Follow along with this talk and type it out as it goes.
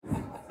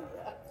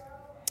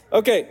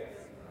Okay,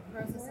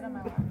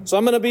 so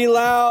I'm going to be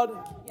loud.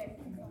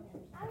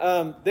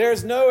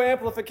 There's no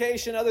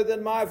amplification other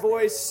than my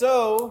voice,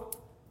 so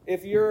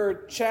if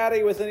you're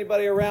chatty with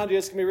anybody around you,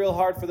 it's going to be real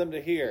hard for them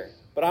to hear.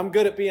 But I'm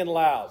good at being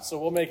loud, so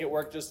we'll make it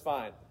work just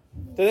fine.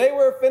 Today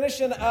we're not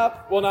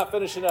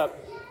finishing up.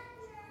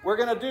 We're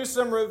going to do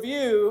some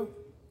review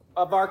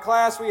of our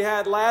class we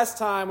had last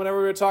time whenever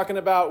we were talking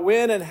about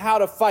when and how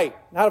to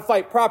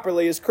fight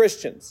properly as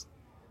Christians.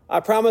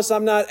 I promise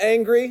I'm not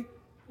angry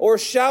or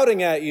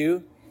shouting at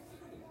you,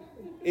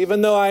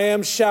 even though I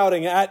am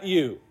shouting at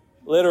you,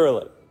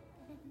 literally.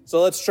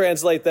 So let's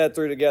translate that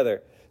through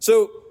together.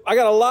 So I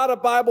got a lot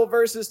of Bible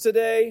verses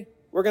today.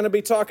 We're going to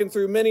be talking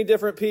through many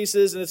different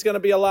pieces, and it's going to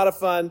be a lot of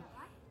fun.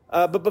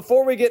 But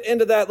before we get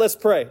into that, let's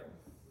pray.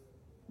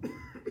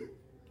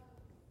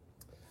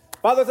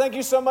 Father, thank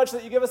you so much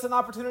that you give us an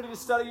opportunity to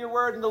study your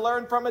word and to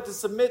learn from it, to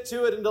submit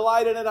to it and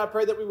delight in it. I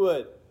pray that we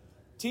would.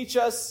 Teach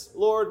us,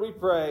 Lord, we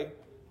pray,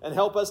 and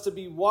help us to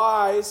be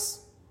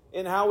wise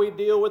in how we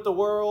deal with the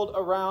world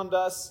around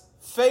us,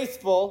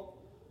 faithful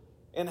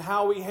in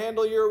how we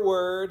handle your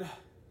word,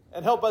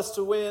 and help us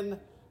to win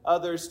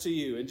others to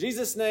you. In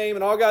Jesus' name,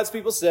 and all God's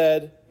people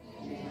said,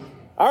 amen.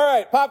 All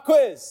right, pop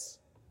quiz.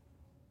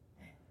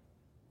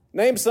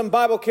 Name some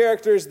Bible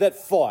characters that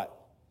fought.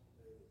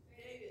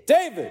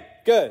 David.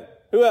 Good.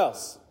 Who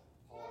else?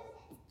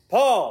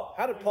 Paul.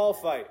 How did Paul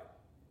fight?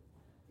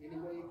 Any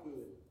way he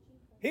could.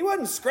 He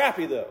wasn't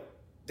scrappy, though.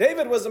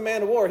 David was a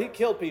man of war. He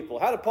killed people.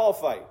 How did Paul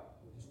fight?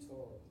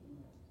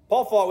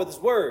 Paul fought with his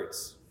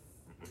words.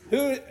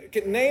 Who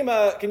can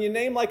you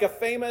name like a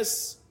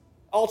famous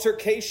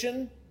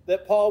altercation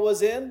that Paul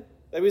was in,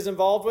 that he was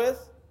involved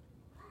with?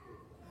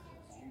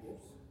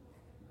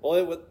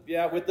 Well,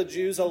 with the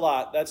Jews a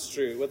lot. That's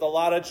true. With a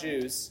lot of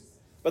Jews.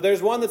 But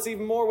there's one that's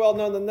even more well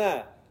known than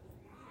that.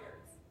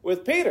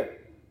 With Peter.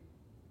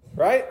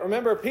 Right?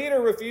 Remember,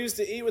 Peter refused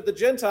to eat with the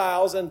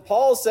Gentiles, and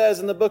Paul says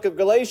in the book of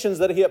Galatians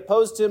that he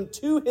opposed him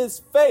to his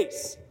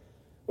face.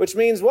 Which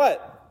means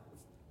what?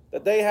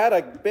 That they had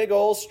a big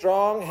old,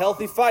 strong,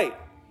 healthy fight.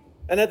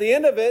 And at the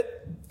end of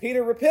it,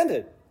 Peter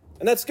repented.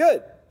 And that's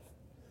good.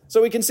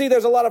 So we can see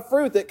there's a lot of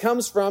fruit that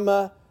comes from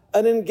an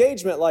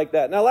engagement like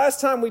that. Now, last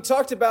time we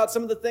talked about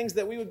some of the things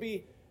that we would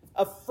be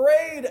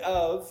afraid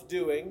of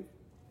doing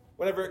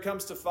whenever it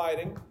comes to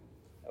fighting.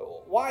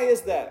 Why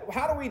is that?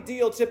 How do we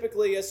deal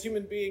typically as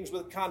human beings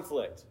with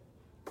conflict?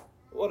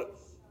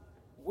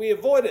 We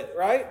avoid it,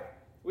 right?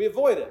 We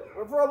avoid it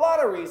for a lot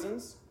of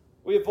reasons.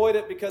 We avoid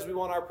it because we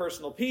want our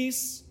personal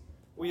peace.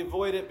 We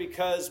avoid it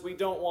because we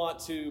don't want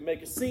to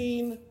make a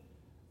scene.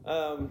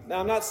 Now,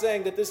 I'm not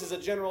saying that this is a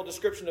general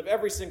description of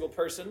every single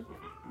person.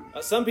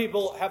 Some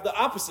people have the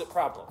opposite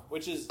problem,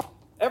 which is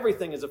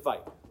everything is a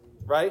fight,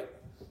 right?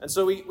 And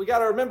so we got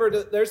to remember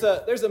that there's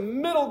a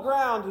middle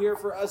ground here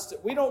for us.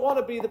 We don't want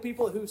to be the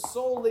people who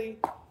solely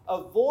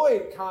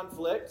avoid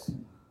conflict,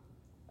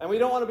 and we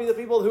don't want to be the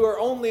people who are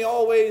only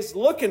always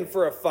looking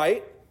for a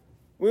fight.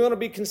 We want to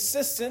be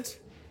consistent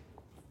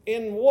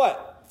in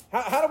what?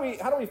 How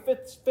do we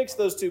fix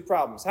those two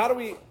problems? How do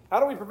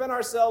we prevent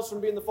ourselves from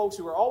being the folks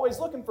who are always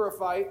looking for a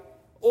fight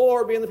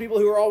or being the people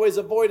who are always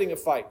avoiding a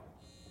fight?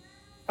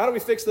 How do we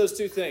fix those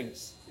two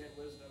things? Get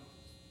wisdom.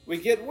 We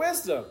get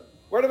wisdom.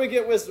 Where do we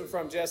get wisdom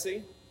from,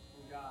 Jesse?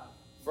 From God.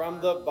 From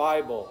the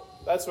Bible.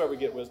 That's where we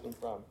get wisdom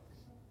from.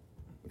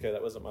 Okay,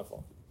 that wasn't my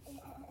fault.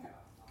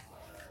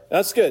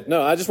 That's good.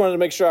 No, I just wanted to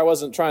make sure I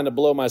wasn't trying to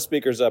blow my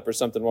speakers up or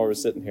something while we're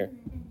sitting here.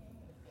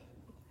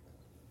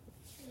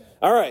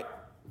 All right.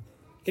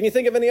 Can you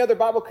think of any other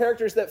Bible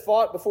characters that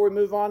fought before we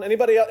move on?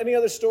 Anybody? Any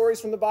other stories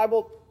from the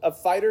Bible of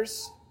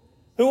fighters?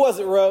 Who was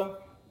it, Ro?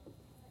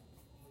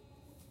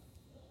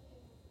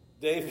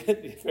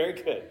 David? Very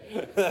good.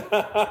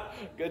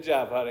 Good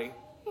job, honey.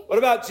 What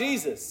about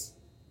Jesus?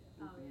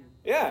 Oh,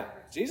 Yeah,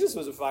 Jesus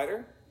was a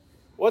fighter.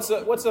 What's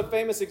a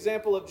famous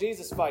example of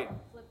Jesus fighting?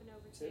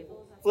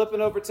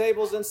 Flipping over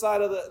tables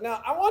inside of the...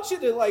 Now, I want you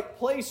to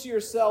place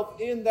yourself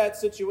in that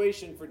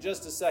situation for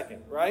just a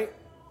second, right?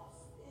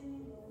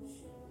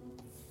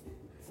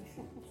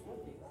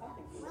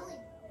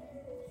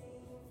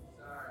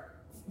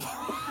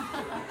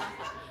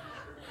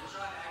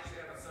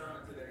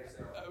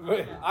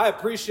 I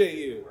appreciate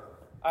you.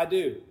 I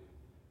do.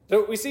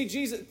 So we see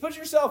Jesus. Put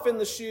yourself in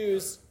the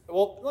shoes.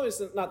 Well, let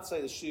me not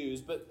say the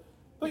shoes, but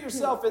put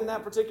yourself in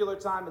that particular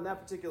time, in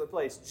that particular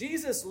place.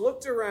 Jesus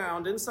looked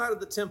around inside of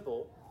the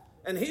temple,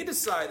 and he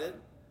decided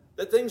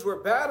that things were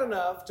bad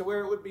enough to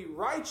where it would be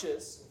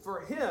righteous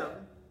for him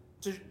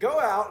to go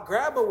out,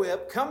 grab a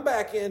whip, come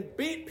back in,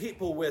 beat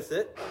people with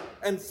it,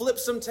 and flip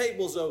some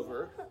tables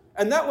over.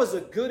 And that was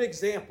a good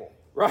example,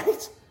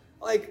 right?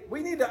 We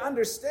need to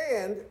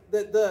understand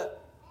that the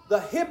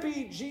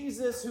hippie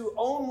Jesus who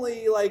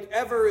only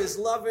ever is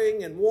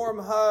loving and warm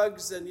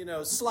hugs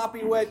and,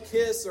 sloppy wet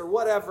kiss or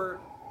whatever,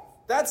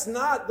 that's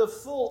not the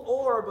full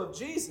orb of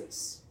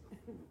Jesus.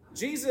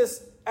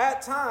 Jesus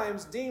at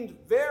times deemed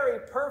very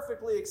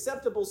perfectly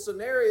acceptable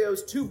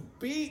scenarios to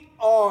beat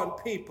on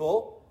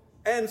people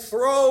and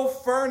throw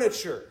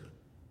furniture.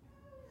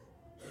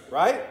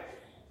 Right?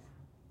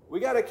 We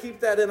got to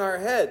keep that in our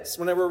heads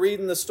whenever we're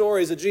reading the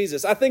stories of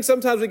Jesus. I think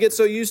sometimes we get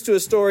so used to a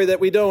story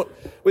that we don't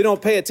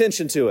pay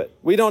attention to it.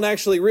 We don't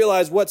actually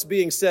realize what's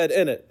being said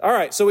in it. All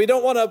right, so we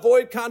don't want to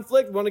avoid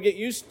conflict. We want to get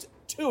used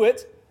to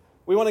it.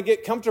 We want to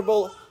get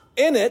comfortable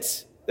in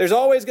it. There's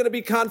always going to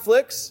be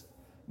conflicts.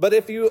 But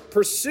if you're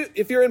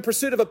in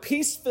pursuit of a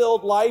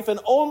peace-filled life and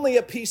only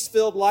a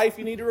peace-filled life,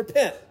 you need to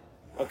repent.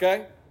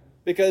 Okay?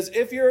 Because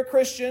if you're a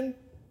Christian,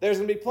 there's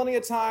going to be plenty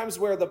of times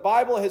where the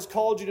Bible has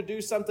called you to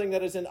do something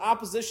that is in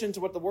opposition to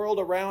what the world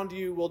around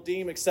you will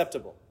deem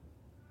acceptable.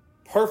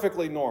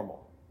 Perfectly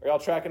normal. Are y'all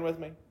tracking with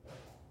me?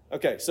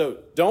 Okay, so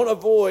don't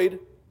avoid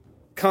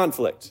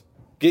conflict.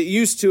 Get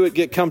used to it.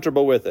 Get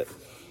comfortable with it.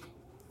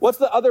 What's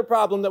the other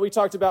problem that we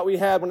talked about we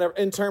had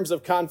in terms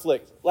of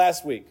conflict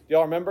last week? Do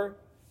y'all remember?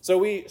 So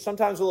we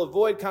sometimes will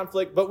avoid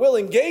conflict, but we'll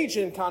engage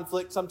in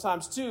conflict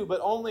sometimes too,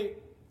 but only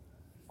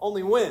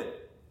when? We're emotional.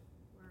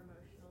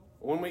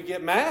 When we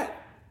get mad.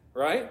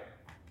 Right?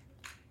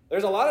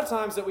 There's a lot of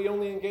times that we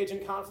only engage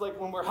in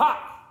conflict when we're hot.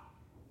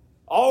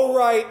 All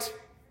right,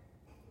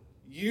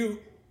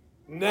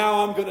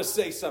 now I'm going to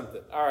say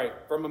something. All right,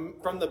 from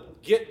the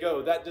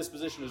get-go, that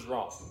disposition is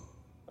wrong.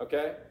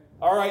 Okay?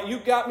 All right, you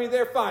got me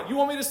there, fine. You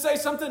want me to say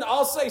something?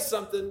 I'll say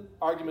something.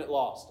 Argument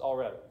lost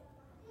already.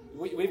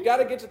 We've got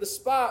to get to the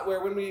spot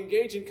where when we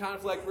engage in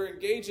conflict, we're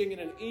engaging in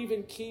an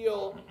even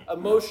keel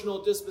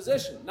emotional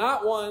disposition,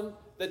 not one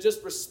that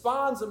just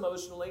responds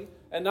emotionally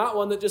and not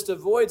one that just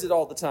avoids it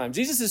all the time.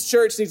 Jesus'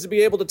 church needs to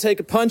be able to take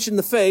a punch in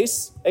the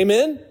face,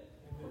 amen,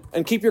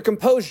 and keep your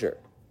composure.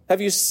 Have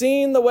you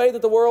seen the way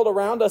that the world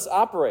around us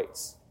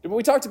operates?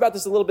 We talked about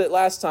this a little bit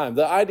last time,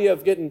 the idea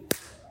of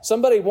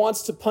somebody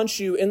wants to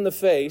punch you in the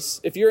face.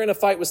 If you're in a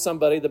fight with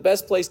somebody, the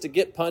best place to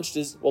get punched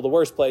the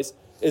worst place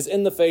is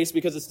in the face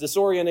because it's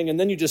disorienting, and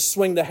then you just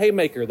swing the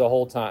haymaker the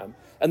whole time,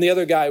 and the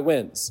other guy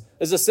wins.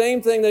 It's the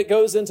same thing that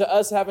goes into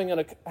us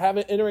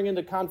entering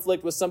into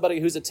conflict with somebody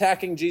who's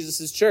attacking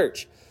Jesus'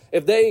 church.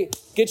 If they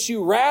get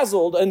you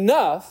razzled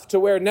enough to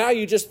where now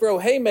you just throw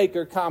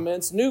haymaker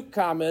comments, nuke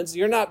comments,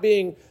 you're not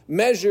being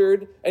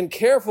measured and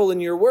careful in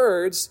your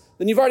words,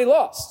 then you've already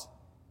lost.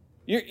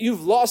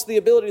 You've lost the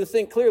ability to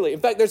think clearly. In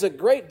fact, there's a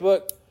great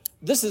book.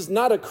 This is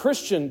not a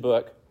Christian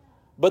book,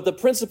 but the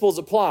principles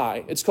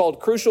apply. It's called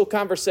Crucial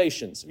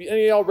Conversations. Have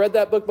any of y'all read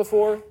that book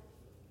before?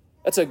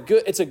 It's a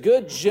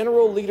good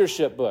general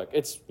leadership book.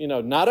 It's,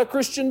 not a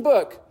Christian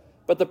book,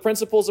 but the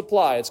principles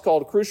apply. It's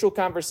called Crucial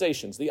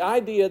Conversations. The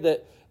idea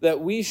that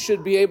we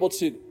should be able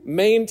to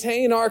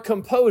maintain our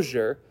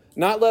composure,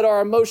 not let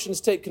our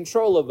emotions take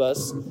control of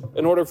us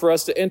in order for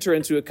us to enter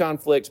into a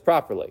conflict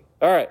properly.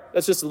 All right,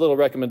 that's just a little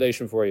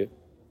recommendation for you.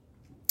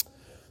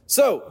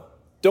 So,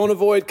 don't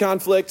avoid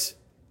conflict.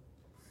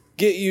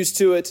 Get used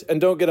to it, and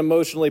don't get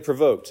emotionally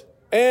provoked.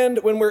 And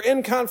when we're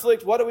in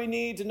conflict, what do we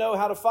need to know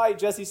how to fight?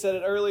 Jesse said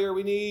it earlier.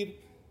 We need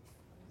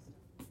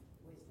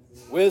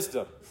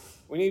wisdom.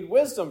 We need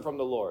wisdom from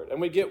the Lord. And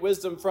we get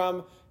wisdom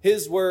from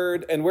His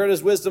Word. And where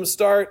does wisdom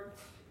start?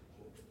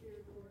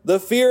 The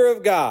fear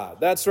of God.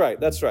 That's right.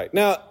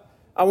 Now,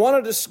 I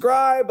want to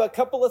describe a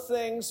couple of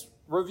things,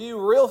 review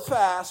real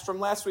fast from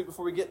last week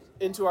before we get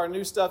into our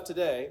new stuff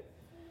today.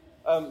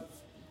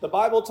 The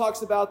Bible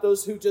talks about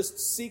those who just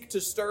seek to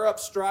stir up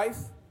strife,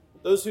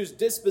 those whose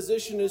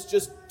disposition is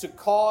just to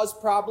cause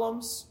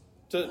problems,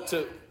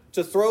 to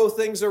throw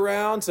things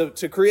around,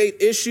 to create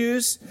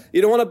issues.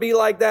 You don't want to be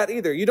like that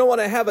either. You don't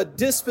want to have a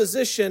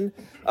disposition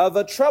of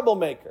a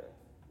troublemaker.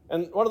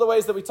 And one of the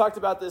ways that we talked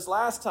about this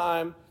last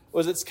time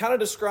was it's kind of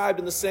described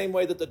in the same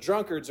way that the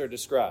drunkards are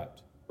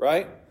described,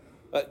 right?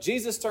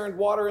 Jesus turned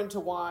water into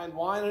wine.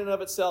 Wine in and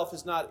of itself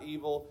is not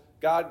evil.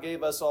 God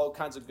gave us all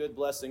kinds of good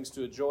blessings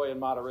to enjoy in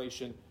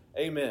moderation.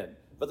 Amen.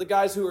 But the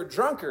guys who are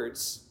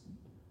drunkards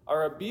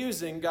are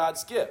abusing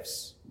God's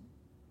gifts.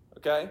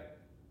 Okay?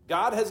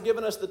 God has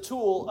given us the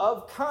tool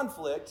of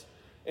conflict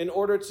in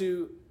order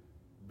to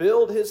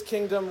build His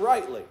kingdom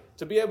rightly.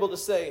 To be able to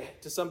say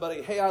to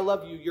somebody, hey, I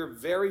love you, you're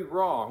very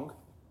wrong.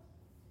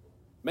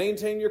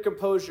 Maintain your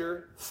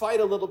composure, fight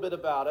a little bit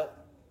about it,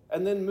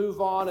 and then move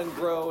on and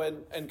grow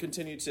and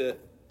continue to...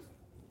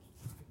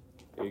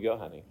 Here you go,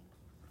 honey.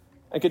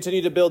 And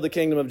continue to build the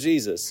kingdom of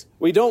Jesus.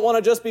 We don't want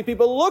to just be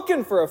people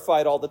looking for a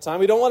fight all the time.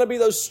 We don't want to be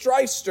those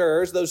strife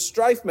stirrers, those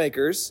strife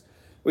makers.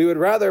 We would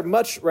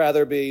much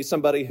rather be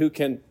somebody who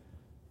can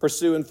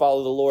pursue and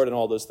follow the Lord and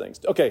all those things.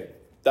 Okay,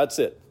 that's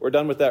it. We're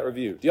done with that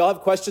review. Do y'all have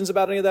questions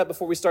about any of that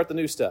before we start the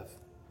new stuff?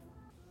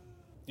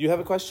 Do you have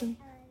a question?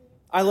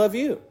 I love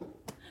you.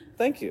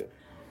 Thank you.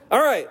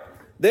 All right.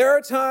 There are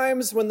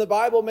times when the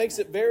Bible makes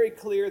it very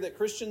clear that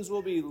Christians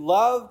will be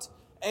loved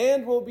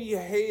and will be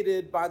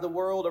hated by the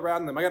world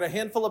around them. I got a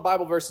handful of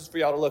Bible verses for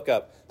y'all to look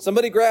up.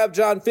 Somebody grab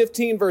John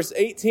 15, verse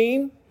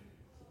 18.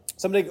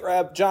 Somebody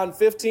grab John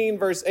 15,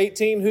 verse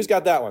 18. Who's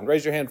got that one?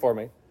 Raise your hand for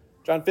me.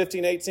 John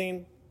 15,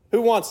 18.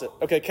 Who wants it?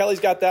 Okay,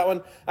 Kelly's got that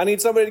one. I need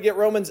somebody to get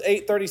Romans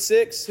 8,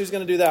 36. Who's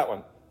going to do that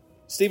one?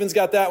 Stephen's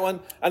got that one.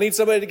 I need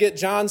somebody to get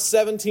John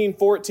 17,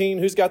 14.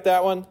 Who's got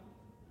that one?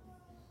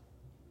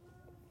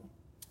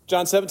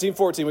 John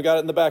 17:14. We got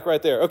it in the back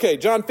right there. Okay,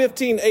 John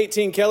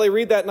 15:18. Kelly,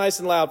 read that nice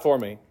and loud for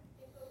me.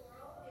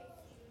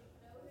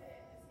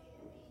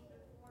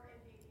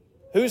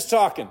 Who's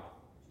talking?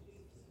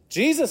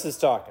 Jesus is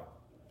talking.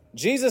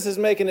 Jesus is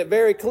making it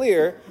very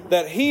clear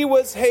that he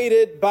was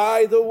hated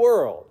by the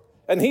world.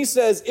 And he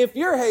says, if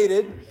you're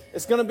hated,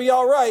 it's going to be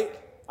all right.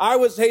 I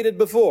was hated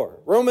before.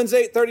 Romans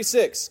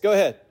 8:36. Go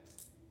ahead.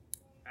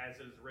 As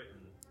it is written,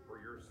 for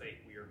your sake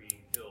we are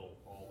being killed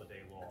all the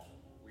day long.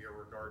 We are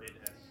regarded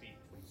as sheep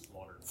to be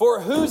slaughtered.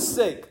 For whose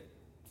sake?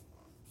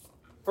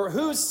 For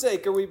whose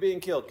sake are we being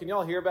killed? Can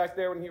y'all hear back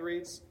there when he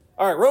reads?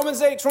 All right,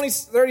 Romans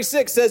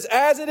 8:36 says,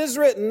 as it is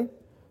written,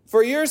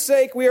 for your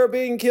sake we are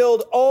being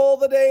killed all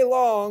the day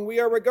long. We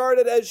are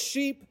regarded as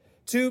sheep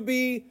to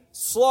be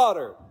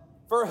slaughtered.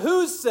 For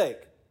whose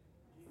sake?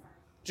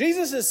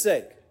 Jesus'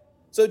 sake.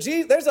 So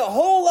there's a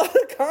whole lot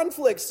of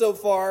conflict so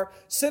far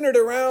centered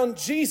around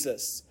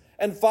Jesus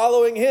and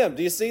following him.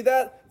 Do you see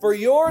that? For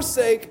your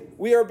sake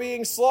we are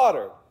being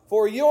slaughtered.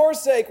 For your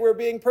sake we're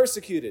being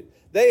persecuted.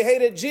 They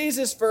hated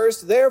Jesus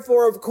first,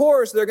 therefore, of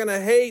course, they're going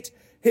to hate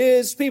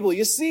his people.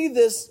 You see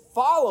this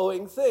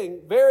following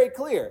thing very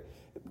clear.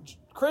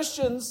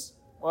 Christians,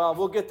 well,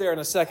 we'll get there in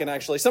a second,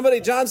 actually.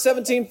 Somebody, John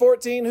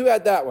 17:14, who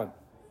had that one?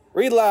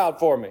 Read loud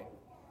for me.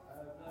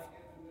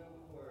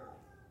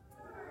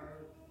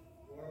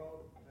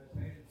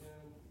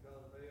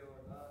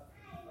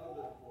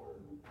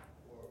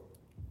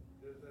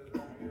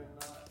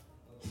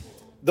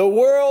 The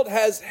world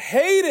has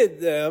hated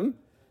them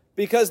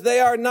because they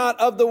are not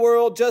of the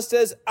world, just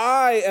as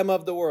I am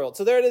of the world.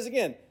 So there it is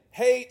again.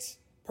 Hate,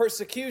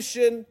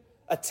 persecution,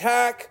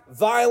 attack,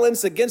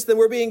 violence against them.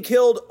 We're being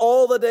killed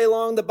all the day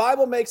long. The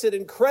Bible makes it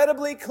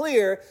incredibly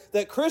clear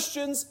that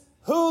Christians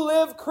who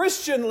live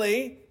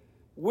Christianly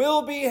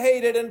will be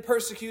hated and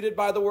persecuted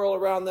by the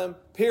world around them,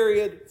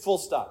 period, full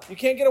stop. You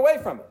can't get away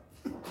from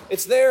it.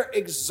 It's there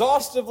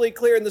exhaustively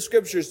clear in the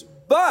scriptures.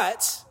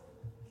 But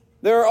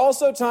there are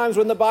also times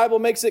when the Bible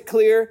makes it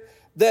clear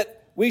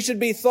that we should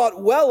be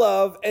thought well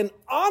of and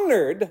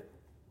honored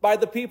by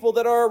the people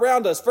that are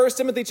around us. 1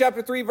 Timothy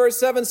chapter 3, verse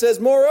 7 says,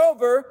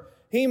 moreover,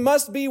 he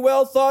must be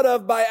well thought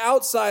of by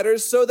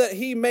outsiders so that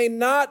he may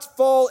not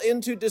fall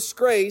into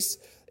disgrace,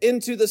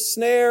 into the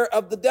snare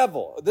of the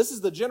devil. This is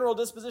the general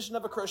disposition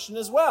of a Christian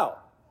as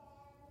well.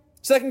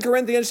 2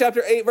 Corinthians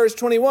chapter 8, verse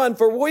 21,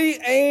 for we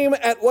aim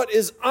at what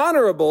is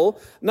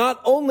honorable, not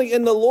only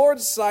in the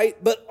Lord's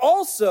sight, but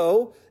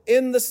also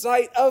in the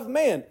sight of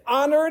man.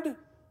 Honored,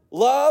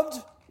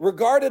 loved,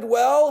 regarded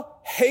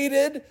well,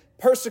 hated,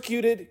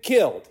 persecuted,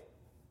 killed.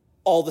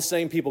 All the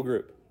same people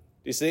group. Do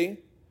you see?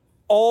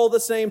 All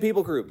the same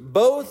people group.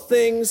 Both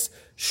things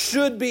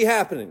should be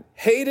happening.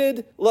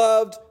 Hated,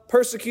 loved,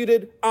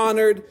 persecuted,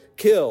 honored,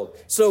 killed.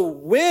 So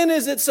when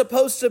is it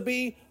supposed to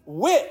be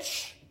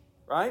which?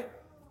 Right?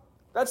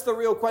 That's the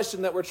real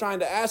question that we're trying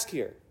to ask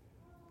here.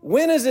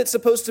 When is it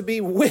supposed to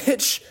be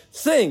which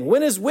thing?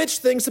 When is which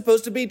thing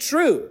supposed to be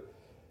true?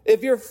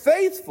 If you're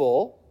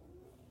faithful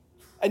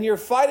and you're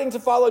fighting to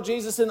follow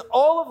Jesus in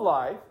all of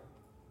life,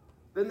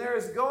 then there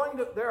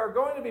are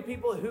going to be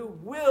people who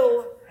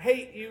will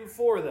hate you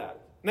for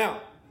that.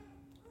 Now,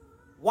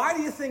 why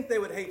do you think they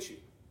would hate you?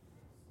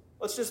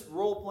 Let's just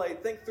role play,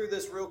 think through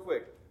this real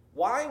quick.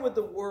 Why would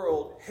the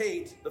world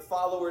hate the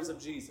followers of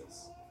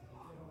Jesus?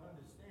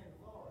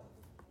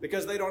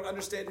 Because they don't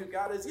understand who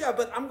God is? Yeah,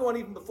 but I'm going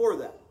even before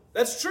that.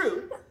 That's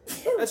true.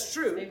 That's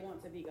true. They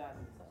want to be God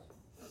themselves.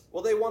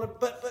 Well, they want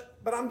to,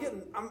 but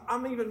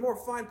I'm even more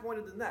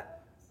fine-pointed than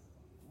that.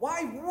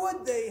 Why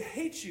would they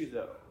hate you,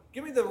 though?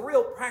 Give me the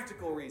real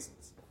practical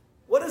reasons.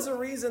 What is the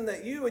reason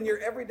that you in your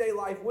everyday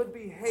life would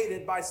be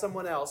hated by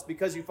someone else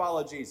because you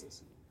follow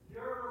Jesus?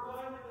 You're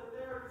reminded that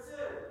they're in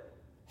sin.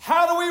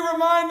 How do we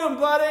remind them,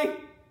 buddy?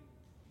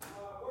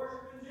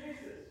 Worshiping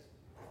Jesus.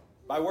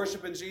 By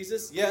worshiping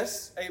Jesus?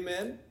 Yes.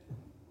 Amen.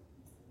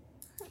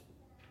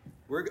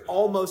 We're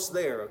almost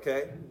there,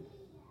 okay?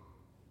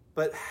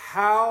 But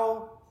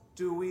how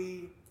do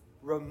we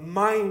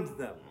remind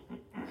them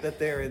that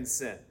they're in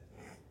sin?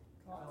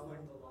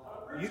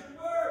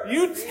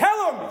 You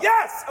tell them,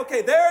 yes!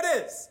 Okay, there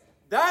it is.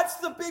 That's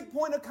the big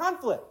point of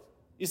conflict.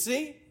 You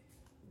see?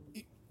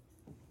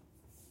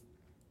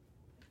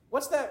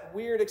 What's that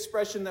weird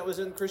expression that was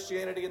in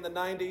Christianity in the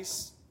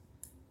 90s?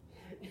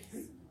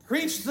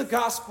 Preach the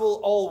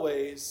gospel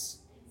always.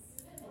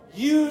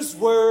 Use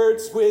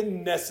words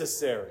when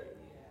necessary.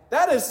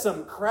 That is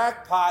some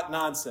crackpot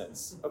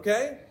nonsense,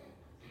 okay?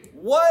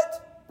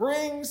 What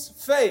brings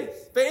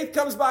faith? Faith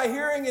comes by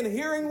hearing, and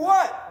hearing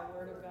what?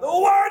 The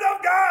Word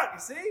of God. You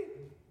see?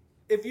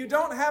 If you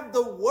don't have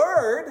the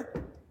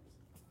Word,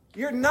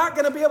 you're not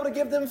going to be able to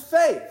give them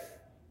faith.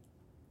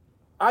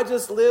 I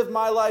just live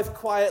my life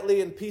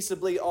quietly and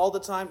peaceably all the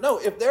time. No,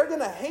 if they're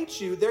going to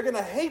hate you, they're going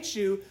to hate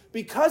you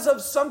because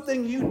of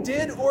something you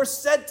did or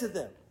said to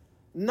them.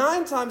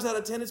 9 times out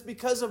of 10, it's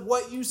because of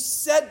what you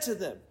said to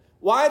them.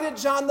 Why did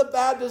John the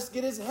Baptist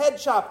get his head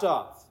chopped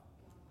off?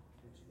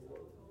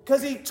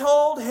 Because he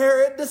told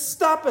Herod to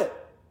stop it.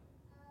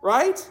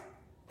 Right?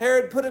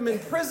 Herod put him in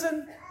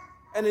prison.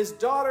 and his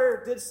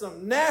daughter did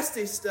some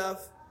nasty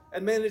stuff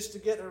and managed to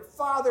get her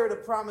father to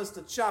promise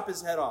to chop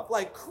his head off.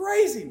 Like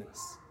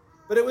craziness.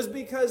 But it was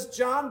because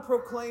John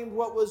proclaimed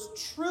what was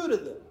true to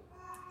them.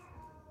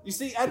 You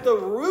see, at the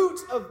root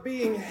of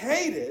being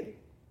hated,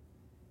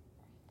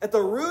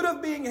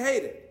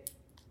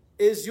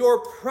 is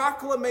your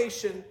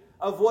proclamation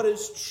of what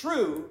is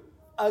true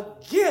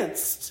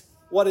against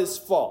what is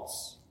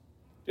false.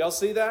 Y'all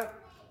see that?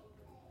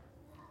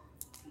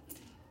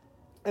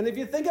 And if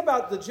you think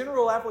about the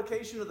general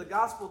application of the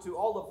gospel to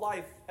all of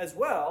life as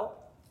well,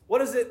 what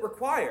does it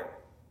require?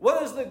 What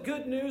does the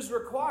good news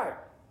require?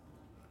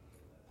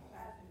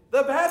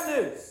 The bad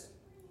news.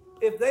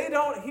 If they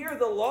don't hear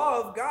the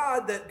law of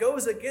God that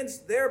goes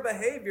against their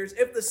behaviors,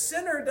 if the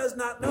sinner does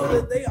not know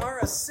that they are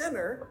a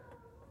sinner,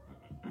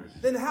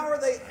 then how are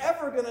they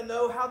ever going to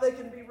know how they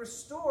can be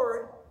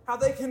restored, how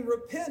they can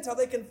repent, how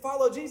they can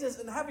follow Jesus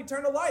and have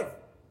eternal life?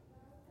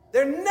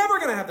 They're never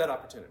going to have that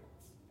opportunity.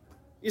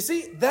 You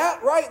see,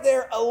 that right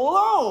there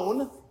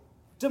alone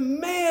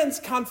demands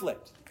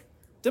conflict.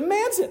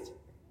 Demands it.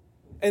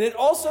 And it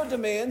also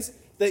demands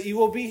that you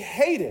will be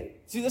hated.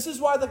 See, this is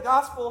why the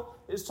gospel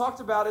is talked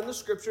about in the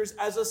scriptures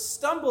as a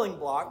stumbling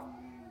block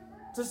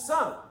to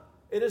some.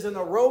 It is an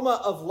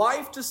aroma of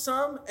life to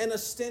some and a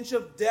stench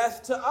of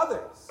death to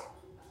others.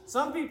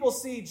 Some people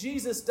see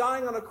Jesus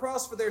dying on a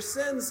cross for their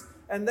sins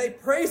and they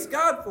praise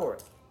God for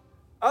it.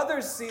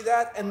 Others see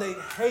that and they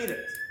hate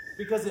it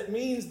because it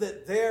means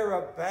that they're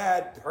a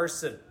bad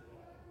person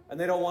and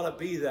they don't want to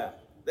be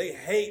that. They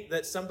hate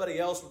that somebody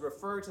else would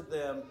refer to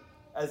them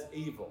as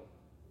evil.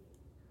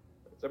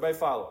 Does everybody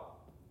follow?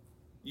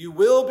 You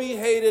will be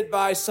hated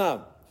by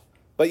some,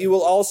 but you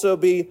will also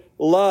be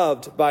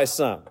loved by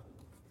some.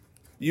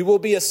 You will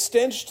be a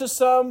stench to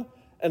some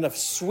and a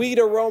sweet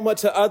aroma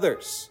to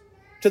others.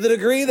 To the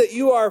degree that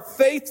you are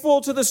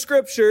faithful to the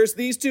scriptures,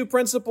 these two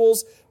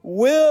principles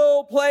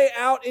will play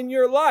out in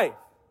your life.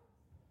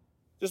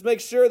 Just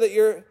make sure that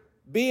you're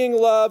being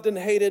loved and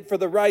hated for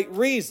the right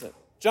reason.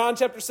 John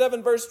chapter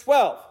 7, verse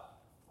 12.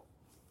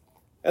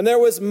 And there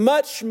was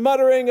much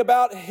muttering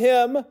about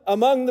him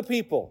among the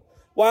people.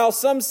 While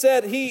some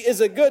said he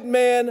is a good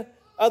man,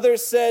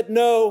 others said,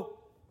 no,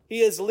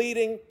 he is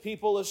leading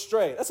people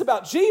astray. That's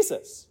about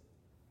Jesus.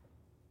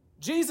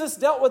 Jesus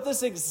dealt with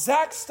this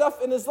exact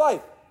stuff in his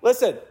life.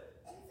 Listen,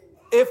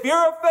 if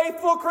you're a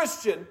faithful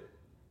Christian,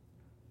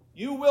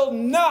 you will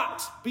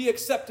not be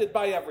accepted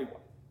by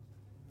everyone.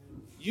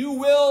 You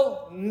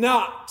will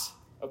not,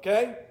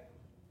 okay?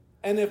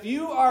 And if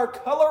you are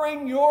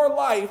coloring your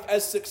life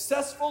as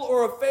successful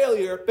or a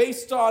failure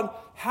based on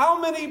how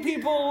many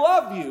people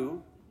love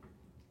you,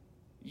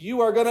 you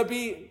are going to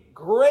be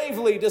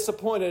gravely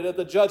disappointed at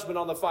the judgment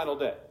on the final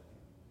day.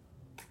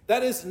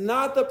 That is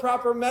not the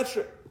proper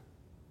metric.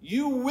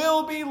 You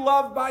will be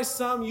loved by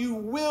some. You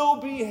will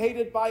be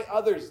hated by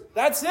others.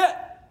 That's it.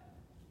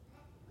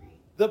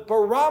 The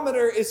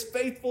barometer is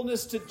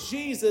faithfulness to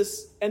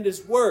Jesus and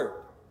his word.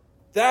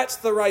 That's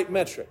the right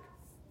metric.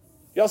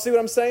 Y'all see what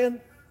I'm saying?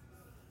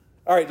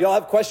 All right, do y'all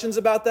have questions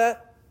about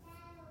that?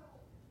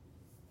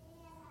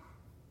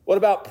 What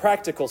about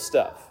practical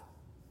stuff?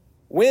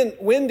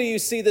 When do you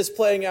see this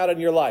playing out in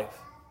your life?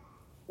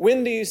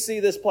 When do you see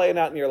this playing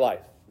out in your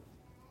life?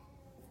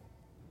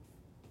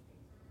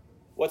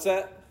 What's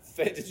that?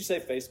 Did you say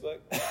Facebook?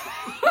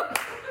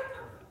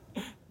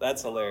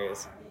 That's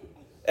hilarious.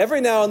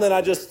 Every now and then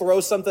I just throw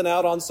something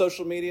out on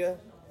social media.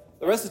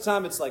 The rest of the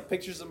time it's like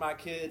pictures of my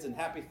kids and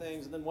happy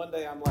things. And then one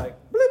day I'm like,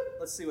 bloop,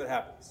 let's see what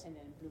happens.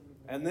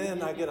 And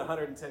then I get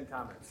 110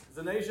 comments.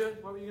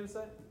 Zanasia, what were you going to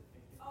say?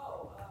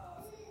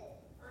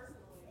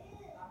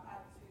 Personally, I've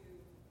had to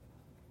be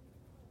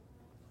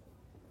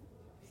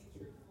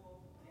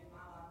truthful in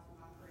my life to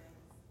my friends.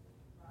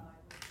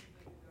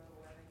 Refusing to go to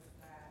weddings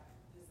that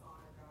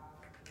dishonor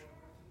God or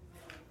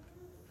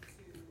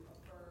refusing to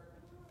affirm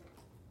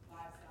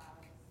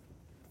lifestyles.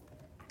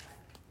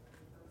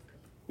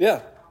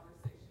 Yeah.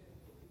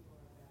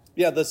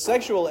 Yeah, the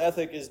sexual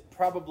ethic is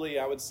probably,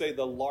 I would say,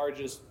 the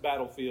largest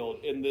battlefield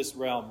in this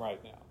realm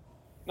right now.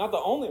 Not the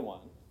only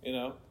one,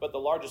 but the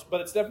largest. But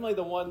it's definitely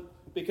the one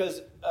because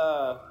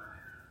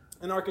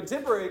in our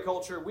contemporary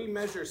culture, we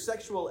measure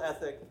sexual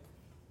ethic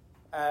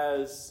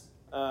as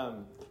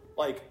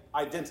like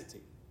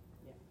identity.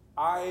 Yeah.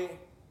 I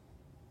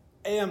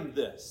am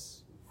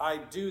this. I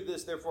do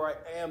this, therefore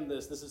I am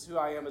this. This is who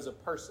I am as a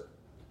person.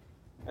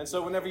 And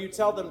so whenever you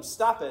tell them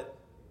stop it,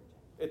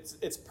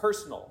 it's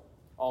personal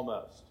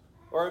almost.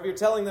 Or if you're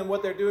telling them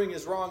what they're doing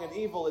is wrong and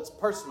evil, it's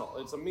personal.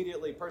 It's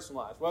immediately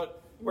personalized.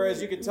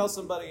 Whereas you can tell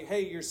somebody,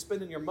 hey, you're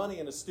spending your money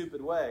in a stupid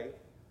way,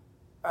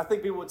 I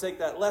think people would take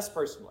that less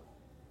personally,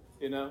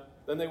 than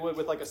they would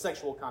with like a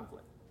sexual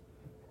conflict.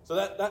 So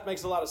that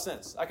makes a lot of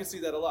sense. I can see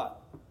that a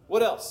lot.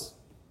 What else?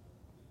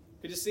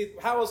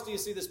 How else do you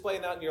see this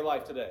playing out in your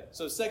life today?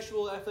 So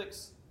sexual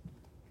ethics,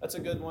 that's a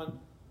good one.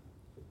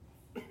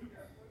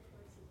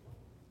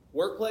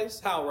 Workplace?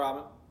 How,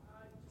 Robin?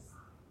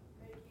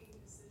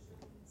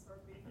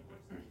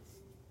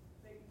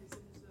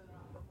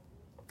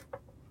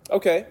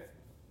 Okay.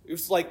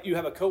 It's like you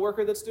have a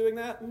coworker that's doing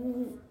that?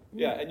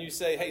 Yeah, and you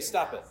say, hey,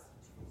 stop it.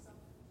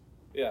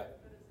 Yeah.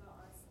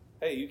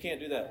 Hey, you can't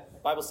do that. The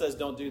Bible says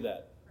don't do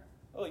that.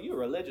 Oh, you a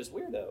religious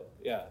weirdo.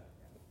 Yeah.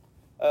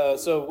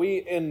 So we,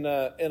 in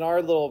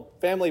our little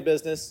family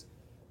business,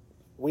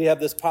 we have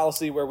this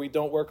policy where we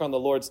don't work on the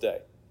Lord's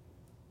Day.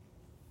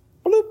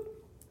 Bloop.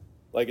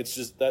 Like it's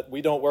just that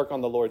we don't work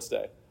on the Lord's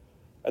Day.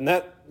 And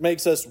that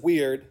makes us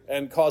weird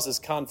and causes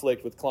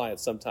conflict with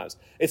clients sometimes.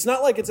 It's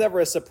not like it's ever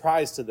a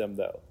surprise to them,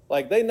 though.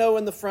 Like they know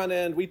in the front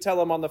end, we tell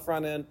them on the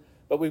front end,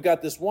 but we've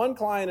got this one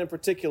client in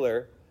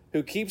particular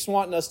who keeps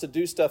wanting us to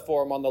do stuff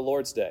for him on the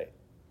Lord's Day.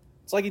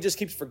 It's like he just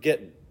keeps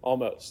forgetting,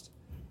 almost.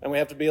 And we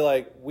have to be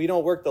like, we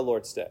don't work the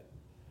Lord's Day.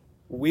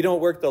 We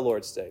don't work the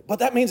Lord's Day. But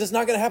that means it's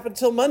not going to happen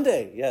until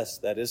Monday. Yes,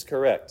 that is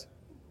correct.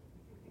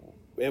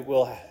 It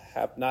will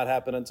not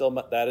happen until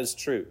that is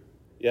true.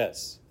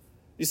 Yes.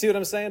 You see what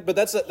I'm saying? But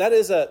that's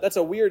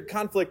a weird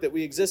conflict that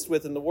we exist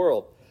with in the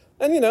world.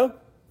 And,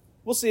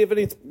 we'll see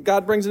if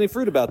God brings any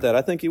fruit about that.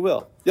 I think he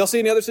will. Y'all see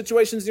any other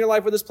situations in your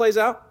life where this plays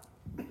out?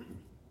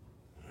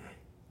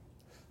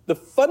 The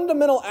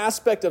fundamental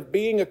aspect of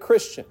being a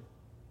Christian,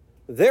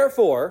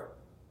 therefore,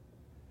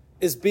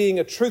 is being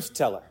a truth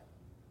teller.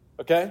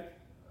 Okay?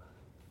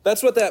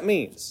 That's what that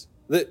means.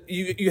 That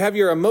you have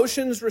your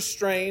emotions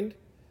restrained,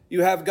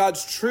 you have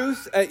God's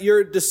truth at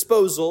your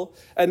disposal,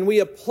 and we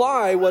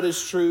apply what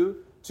is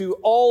true to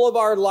all of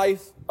our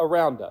life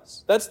around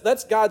us.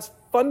 That's God's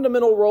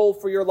fundamental role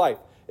for your life,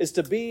 is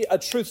to be a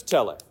truth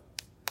teller.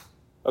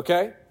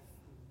 Okay?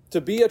 To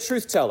be a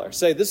truth teller.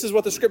 Say, this is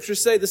what the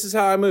scriptures say, this is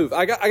how I move.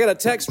 I got a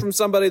text from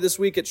somebody this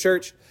week at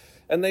church,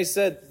 and they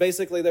said,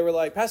 basically, they were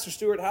like, Pastor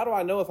Stewart, how do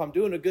I know if I'm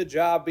doing a good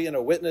job being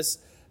a witness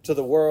to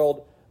the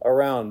world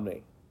around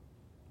me?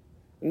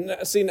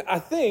 See, I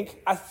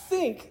think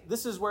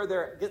this is where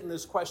they're getting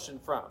this question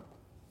from.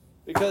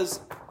 Because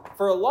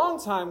for a long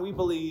time we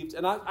believed,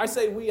 and I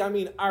say we, I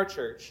mean our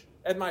church,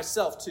 and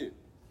myself too.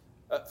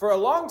 For a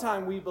long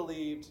time we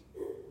believed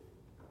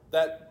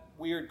that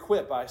weird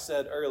quip I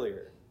said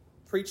earlier.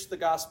 Preach the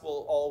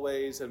gospel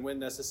always, and when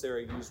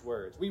necessary, use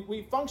words.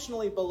 We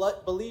functionally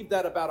believed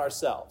that about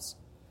ourselves.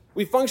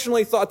 We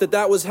functionally thought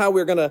that was how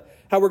we're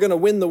gonna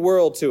win the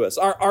world to us.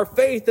 Our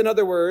faith, in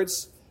other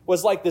words,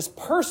 was like this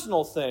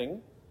personal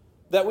thing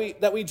that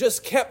we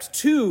just kept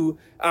to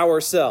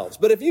ourselves.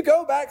 But if you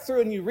go back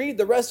through and you read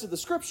the rest of the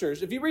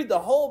scriptures, if you read the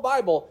whole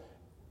Bible,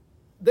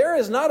 there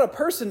is not a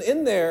person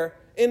in there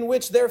in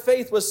which their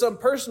faith was some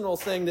personal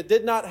thing that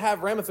did not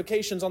have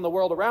ramifications on the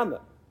world around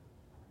them.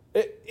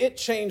 It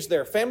changed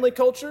their family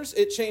cultures.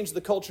 It changed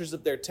the cultures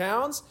of their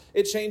towns.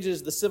 It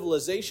changes the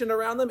civilization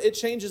around them. It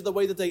changes the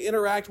way that they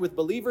interact with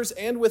believers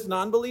and with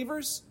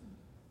non-believers.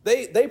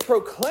 They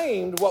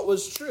proclaimed what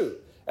was true.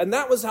 And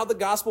that was how the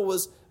gospel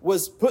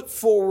was put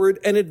forward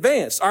and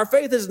advanced. Our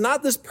faith is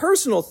not this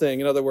personal thing,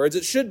 in other words.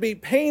 It should be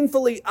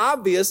painfully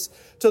obvious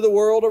to the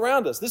world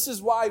around us. This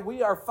is why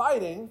we are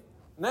fighting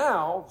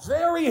now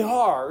very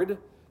hard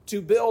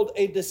to build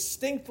a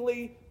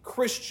distinctly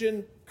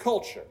Christian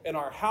culture in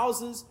our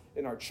houses,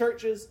 in our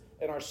churches,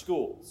 in our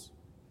schools.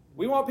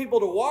 We want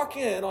people to walk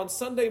in on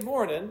Sunday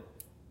morning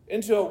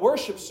into a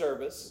worship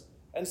service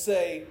and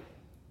say,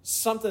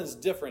 something's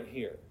different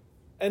here.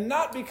 And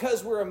not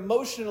because we're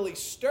emotionally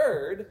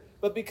stirred,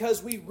 but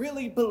because we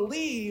really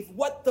believe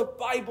what the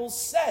Bible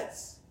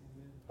says.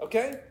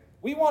 Okay?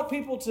 We want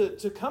people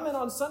to come in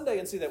on Sunday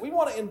and see that. We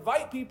want to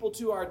invite people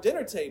to our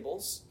dinner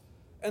tables,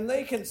 and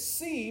they can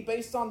see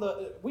based on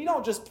we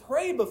don't just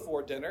pray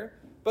before dinner,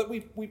 but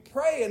we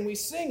pray and we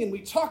sing and we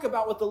talk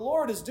about what the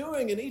Lord is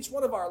doing in each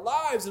one of our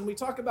lives, and we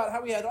talk about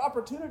how we had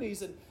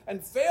opportunities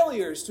and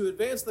failures to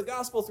advance the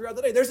gospel throughout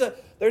the day.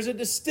 There's a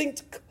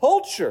distinct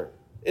culture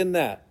in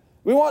that.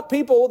 We want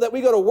people that we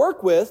go to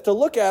work with to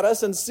look at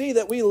us and see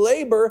that we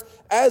labor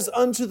as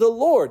unto the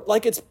Lord,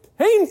 like it's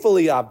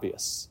painfully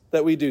obvious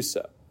that we do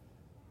so.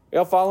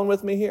 Y'all following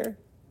with me here?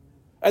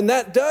 And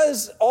that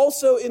does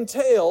also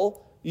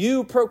entail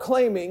you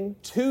proclaiming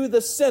to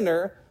the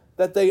sinner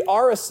that they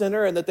are a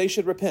sinner and that they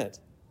should repent.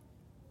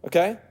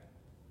 Okay?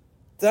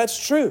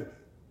 That's true.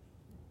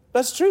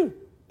 That's true.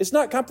 It's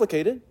not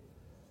complicated.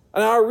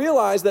 And I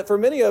realize that for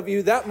many of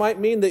you, that might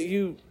mean that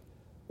you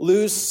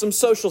lose some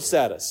social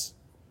status.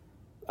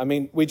 I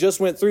mean, we just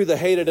went through the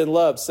hated and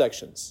loved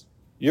sections.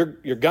 You're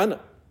gonna.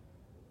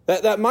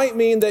 That might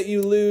mean that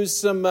you lose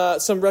some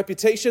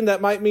reputation.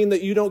 That might mean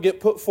that you don't get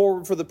put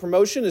forward for the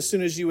promotion as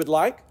soon as you would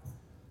like.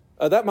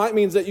 That might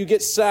mean that you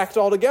get sacked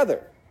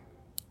altogether.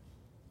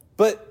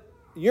 But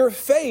your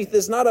faith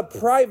is not a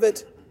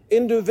private,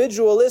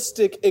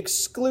 individualistic,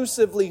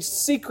 exclusively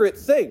secret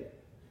thing.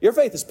 Your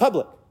faith is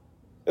public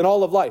in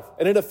all of life,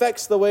 and it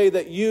affects the way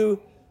that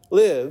you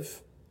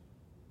live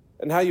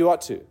and how you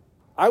ought to.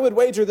 I would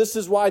wager this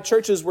is why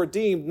churches were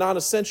deemed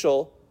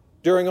non-essential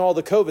during all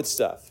the COVID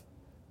stuff.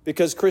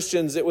 Because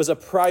Christians, it was a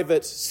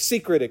private,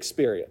 secret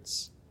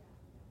experience.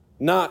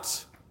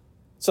 Not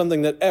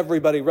something that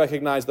everybody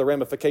recognized the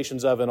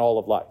ramifications of in all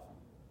of life.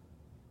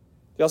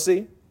 Y'all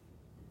see?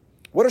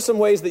 What are some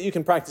ways that you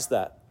can practice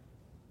that?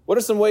 What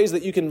are some ways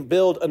that you can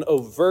build an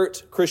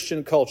overt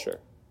Christian culture?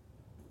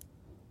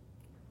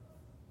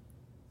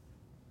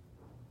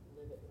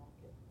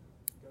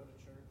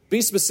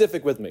 Be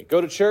specific with me.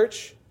 Go to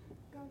church.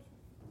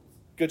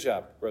 Good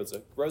job,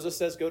 Rosa. Rosa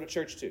says go to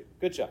church too.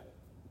 Good job.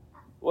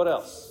 What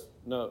else?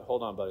 No,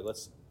 hold on, buddy.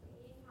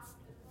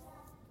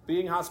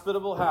 Being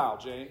hospitable, how,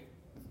 Jane?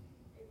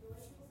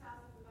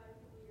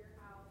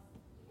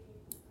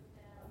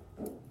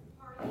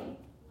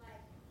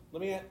 Let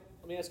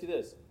me ask you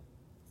this.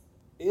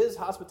 Is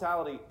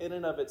hospitality in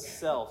and of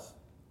itself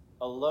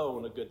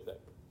alone a good thing?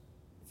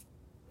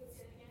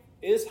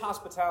 Is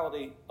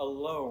hospitality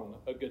alone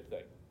a good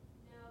thing?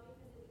 No,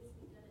 because it needs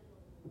to be done in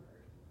the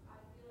Word. I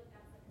feel like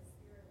that's like a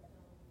spirit-filled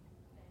thing.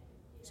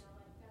 You know,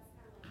 like that's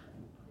kind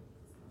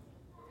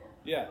of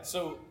like the Yeah,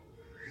 so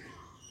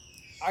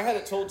I had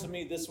it told to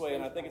me this way,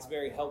 and I think it's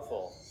very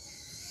helpful.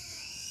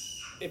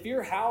 If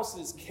your house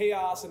is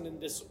chaos and in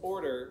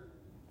disorder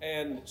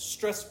and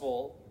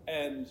stressful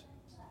and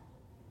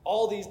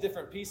all these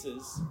different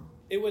pieces,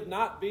 it would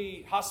not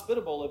be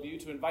hospitable of you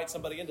to invite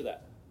somebody into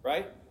that,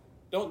 right?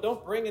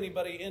 Don't bring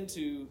anybody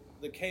into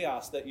the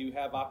chaos that you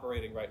have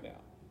operating right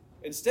now.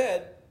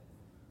 Instead,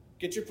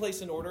 get your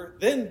place in order,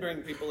 then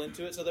bring people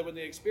into it so that when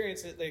they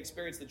experience it, they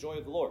experience the joy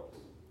of the Lord.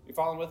 You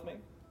following with me?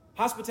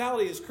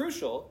 Hospitality is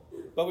crucial,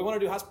 but we want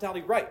to do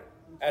hospitality right.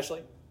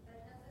 Ashley?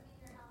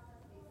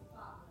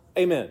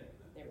 Amen.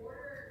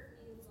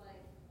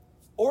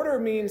 Order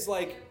means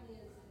like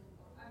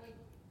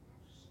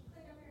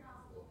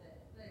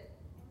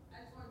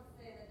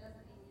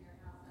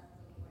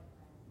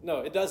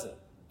no, it doesn't.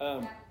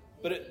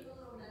 But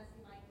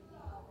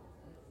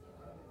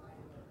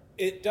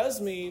it does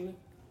mean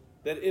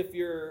that if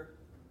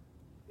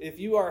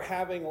you are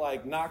having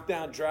like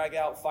knockdown, drag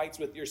out fights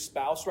with your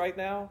spouse right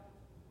now,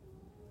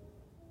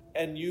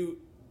 and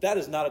that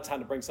is not a time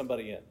to bring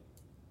somebody in.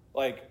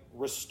 Like,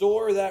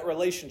 restore that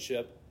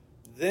relationship,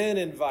 then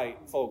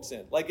invite folks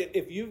in. Like,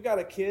 if you've got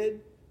a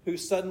kid who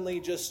suddenly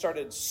just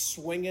started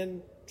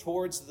swinging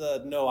towards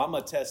no, I'm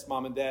going to test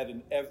mom and dad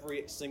in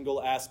every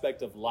single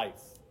aspect of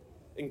life,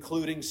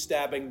 including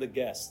stabbing the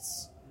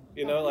guests.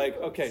 You know, like,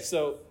 okay,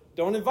 so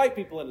don't invite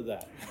people into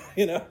that.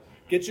 You know,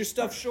 get your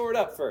stuff shored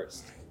up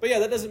first. But yeah,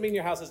 that doesn't mean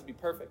your house has to be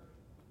perfect.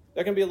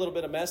 There can be a little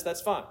bit of mess,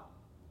 that's fine.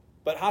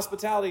 But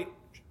hospitality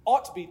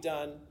ought to be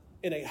done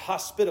in a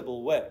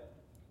hospitable way.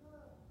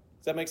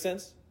 Does that make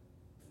sense?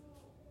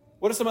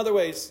 What are some other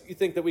ways you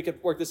think that we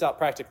could work this out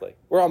practically?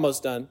 We're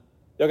almost done.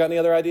 Y'all got any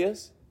other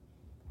ideas?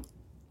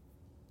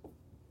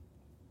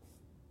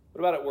 What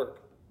about at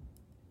work?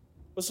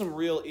 What's some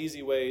real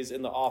easy ways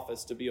in the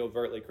office to be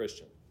overtly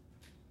Christian?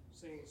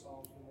 Singing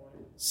psalms in the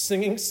morning.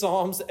 Singing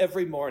psalms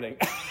every morning.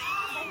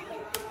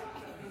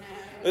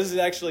 This is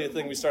actually a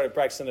thing we started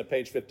practicing at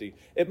page 50.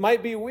 It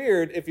might be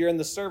weird if you're in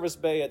the service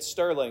bay at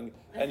Sterling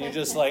and you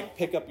just like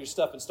pick up your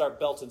stuff and start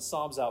belting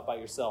psalms out by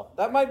yourself.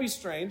 That might be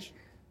strange.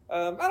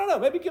 I don't know.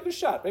 Maybe give it a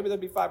shot. Maybe there'd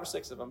be 5 or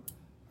 6 of them.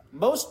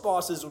 Most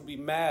bosses would be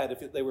mad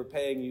if they were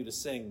paying you to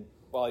sing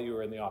while you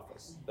were in the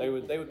office. They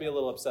would be a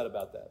little upset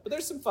about that. But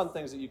there's some fun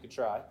things that you could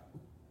try.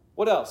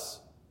 What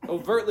else?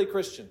 Overtly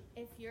Christian.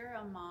 If you're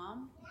a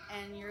mom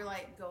and you're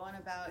like going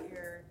about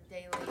your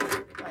daily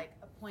like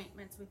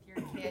appointments with your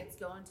kids,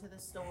 going to the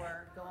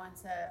store, going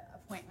to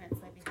appointments,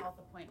 maybe health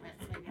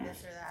appointments, maybe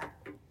this or that,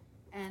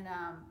 and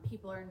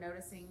people are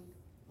noticing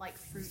like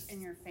fruit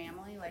in your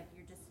family, like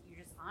you're just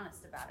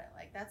honest about it.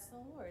 Like, that's the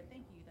Lord.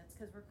 Thank you. That's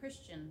because we're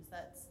Christians.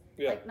 That's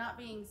like not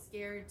being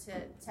scared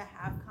to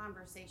have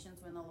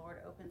conversations when the Lord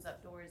opens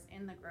up doors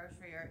in the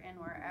grocery or in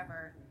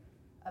wherever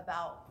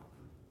about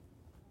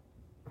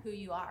who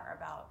you are,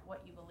 about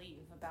what you believe,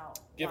 about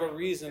give a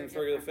reason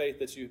for the faith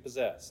that you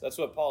possess. That's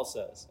what Paul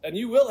says. And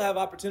you will have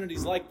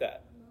opportunities like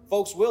that.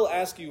 Folks will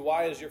ask you,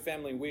 why is your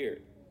family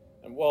weird?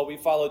 And well, we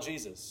follow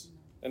Jesus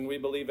and we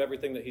believe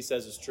everything that he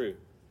says is true.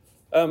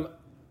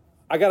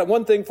 I got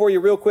one thing for you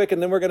real quick,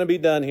 and then we're going to be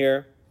done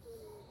here.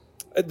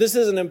 This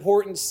is an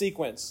important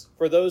sequence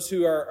for those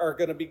who are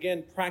going to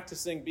begin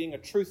practicing being a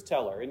truth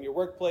teller in your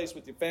workplace,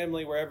 with your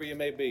family, wherever you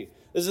may be.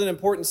 This is an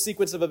important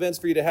sequence of events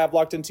for you to have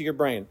locked into your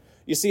brain.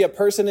 You see a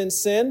person in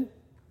sin,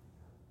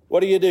 what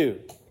do?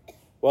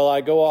 Well,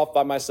 I go off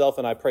by myself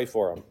and I pray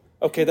for them.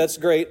 Okay, that's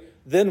great.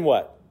 Then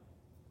what?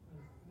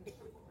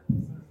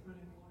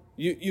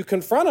 You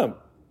confront them.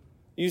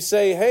 You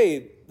say,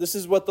 hey, this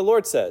is what the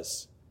Lord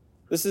says.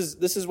 This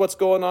is what's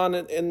going on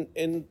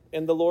in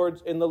the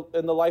Lord in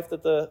the life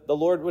that the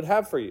Lord would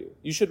have for you.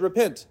 You should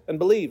repent and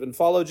believe and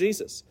follow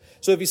Jesus.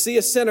 So if you see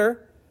a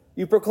sinner,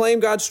 you proclaim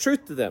God's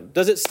truth to them.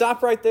 Does it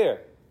stop right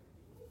there?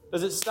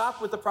 Does it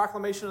stop with the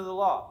proclamation of the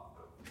law?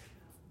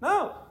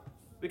 No,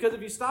 because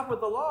if you stop with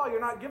the law, you're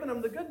not giving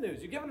them the good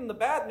news. You're giving them the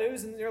bad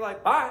news, and you're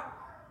like, bye.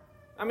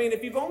 I mean,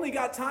 if you've only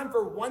got time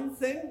for one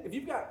thing, if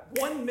you've got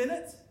 1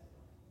 minute,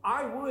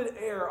 I would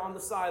err on the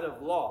side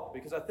of law,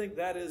 because I think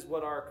that is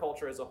what our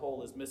culture as a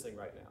whole is missing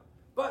right now.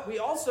 But we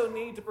also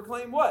need to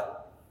proclaim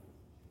what?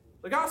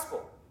 The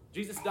gospel.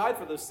 Jesus died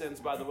for those sins,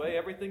 by the way.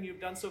 Everything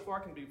you've done so far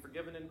can be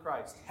forgiven in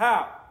Christ.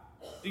 How?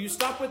 Do you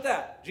stop with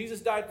that?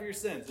 Jesus died for your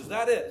sins. Is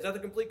that it? Is that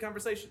the complete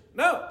conversation?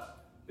 No.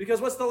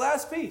 Because what's the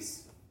last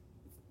piece?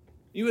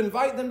 You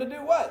invite them to do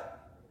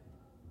what?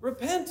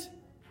 Repent.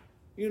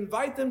 You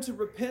invite them to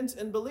repent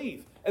and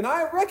believe. And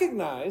I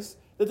recognize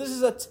that this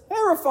is a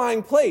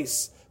terrifying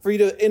place for you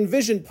to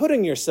envision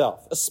putting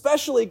yourself,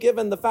 especially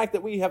given the fact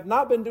that we have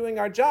not been doing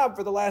our job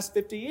for the last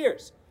 50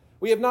 years.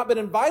 We have not been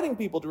inviting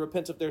people to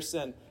repent of their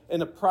sin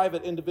in a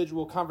private,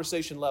 individual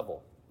conversation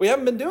level. We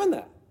haven't been doing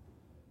that.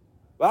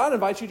 But I'd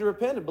invite you to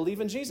repent and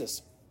believe in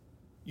Jesus.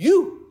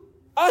 You,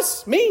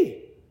 us,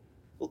 me.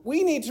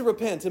 We need to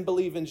repent and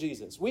believe in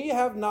Jesus. We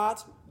have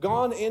not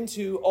gone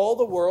into all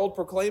the world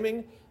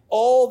proclaiming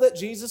all that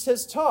Jesus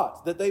has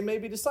taught, that they may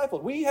be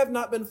discipled. We have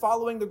not been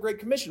following the Great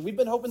Commission. We've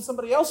been hoping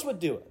somebody else would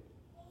do it.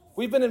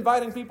 We've been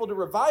inviting people to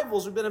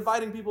revivals. We've been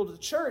inviting people to the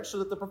church so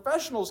that the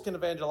professionals can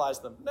evangelize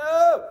them.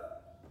 No!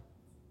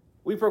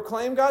 We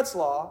proclaim God's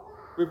law.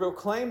 We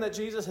proclaim that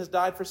Jesus has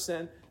died for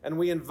sin, and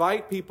we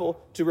invite people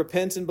to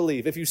repent and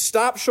believe. If you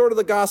stop short of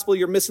the gospel,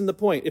 you're missing the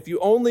point. If you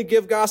only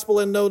give gospel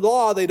and no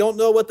law, they don't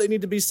know what they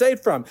need to be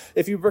saved from.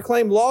 If you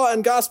proclaim law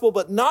and gospel,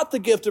 but not the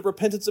gift of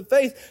repentance and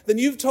faith, then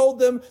you've told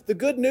them the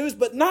good news,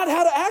 but not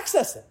how to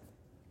access it.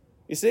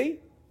 You see?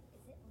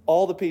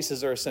 All the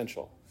pieces are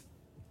essential.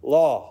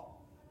 Law,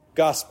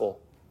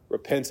 gospel,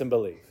 repent and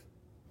believe.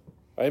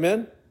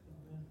 Amen?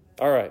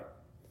 All right.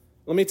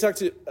 Let me talk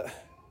to you.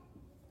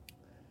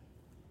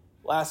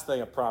 Last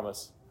thing, I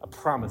promise.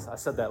 I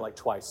said that like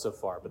twice so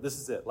far, but this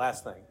is it.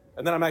 Last thing.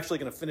 And then I'm actually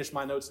going to finish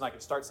my notes and I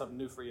can start something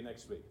new for you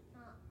next week.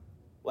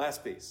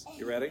 Last piece.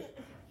 You ready?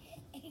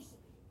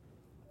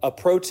 A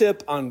pro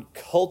tip on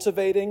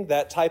cultivating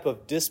that type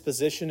of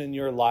disposition in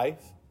your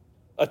life,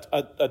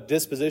 a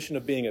disposition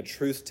of being a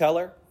truth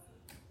teller,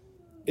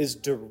 is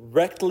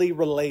directly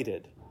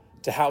related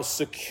to how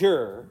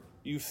secure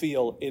you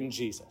feel in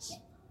Jesus.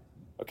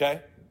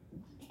 Okay?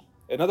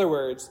 In other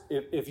words,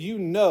 if you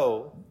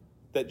know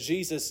that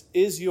Jesus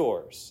is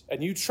yours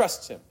and you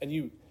trust him and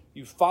you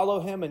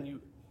follow him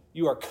and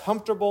you are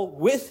comfortable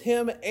with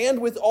him and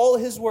with all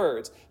his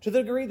words, to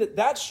the degree that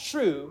that's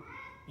true,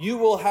 you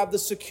will have the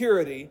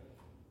security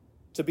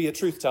to be a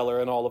truth teller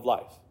in all of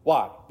life.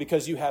 Why?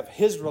 Because you have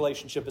his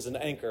relationship as an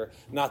anchor,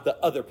 not the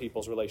other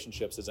people's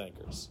relationships as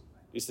anchors.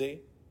 You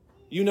see?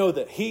 You know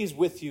that he's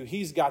with you,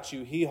 he's got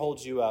you, he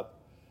holds you up,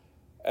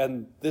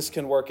 and this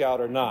can work out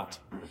or not.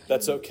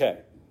 That's okay.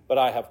 But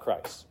I have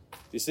Christ. Do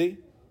you see?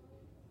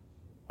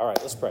 All right,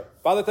 let's pray.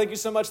 Father, thank you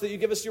so much that you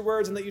give us your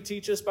words and that you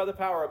teach us by the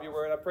power of your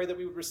word. I pray that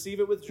we would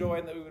receive it with joy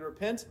and that we would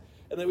repent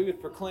and that we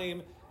would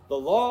proclaim the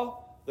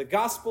law, the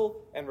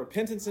gospel, and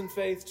repentance and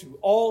faith to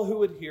all who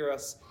would hear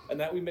us, and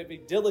that we may be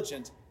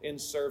diligent in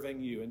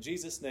serving you. In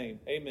Jesus' name,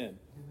 amen.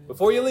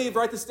 Before you leave,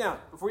 write this down.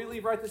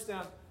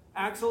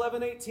 Acts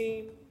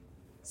 11:18,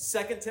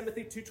 2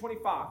 Timothy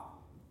 2:25.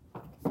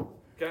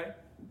 Okay?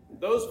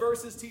 Those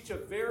verses teach a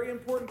very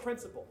important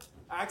principle.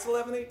 Acts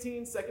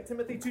 11:18, 2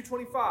 Timothy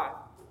 2:25.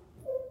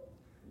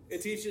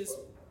 It teaches,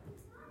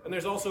 and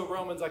there's also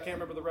Romans, I can't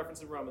remember the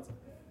reference in Romans,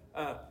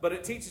 but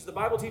it teaches, the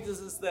Bible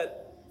teaches us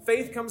that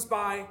faith comes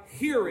by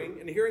hearing,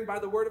 and hearing by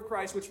the word of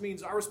Christ, which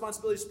means our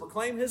responsibility is to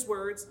proclaim his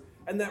words,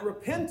 and that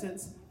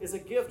repentance is a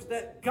gift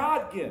that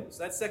God gives.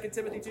 That's 2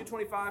 Timothy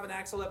 2:25 and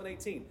Acts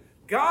 11:18.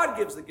 God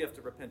gives the gift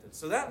of repentance.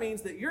 So that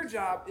means that your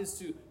job is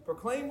to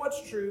proclaim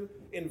what's true,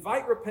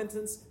 invite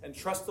repentance, and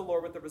trust the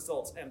Lord with the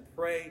results, and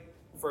pray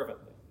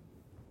fervently.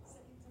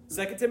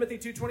 2 Timothy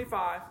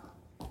 2:25,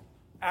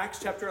 Acts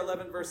chapter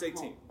 11, verse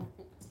 18.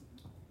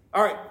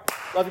 All right.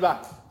 Love you.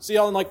 Bye. See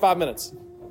y'all in like 5 minutes.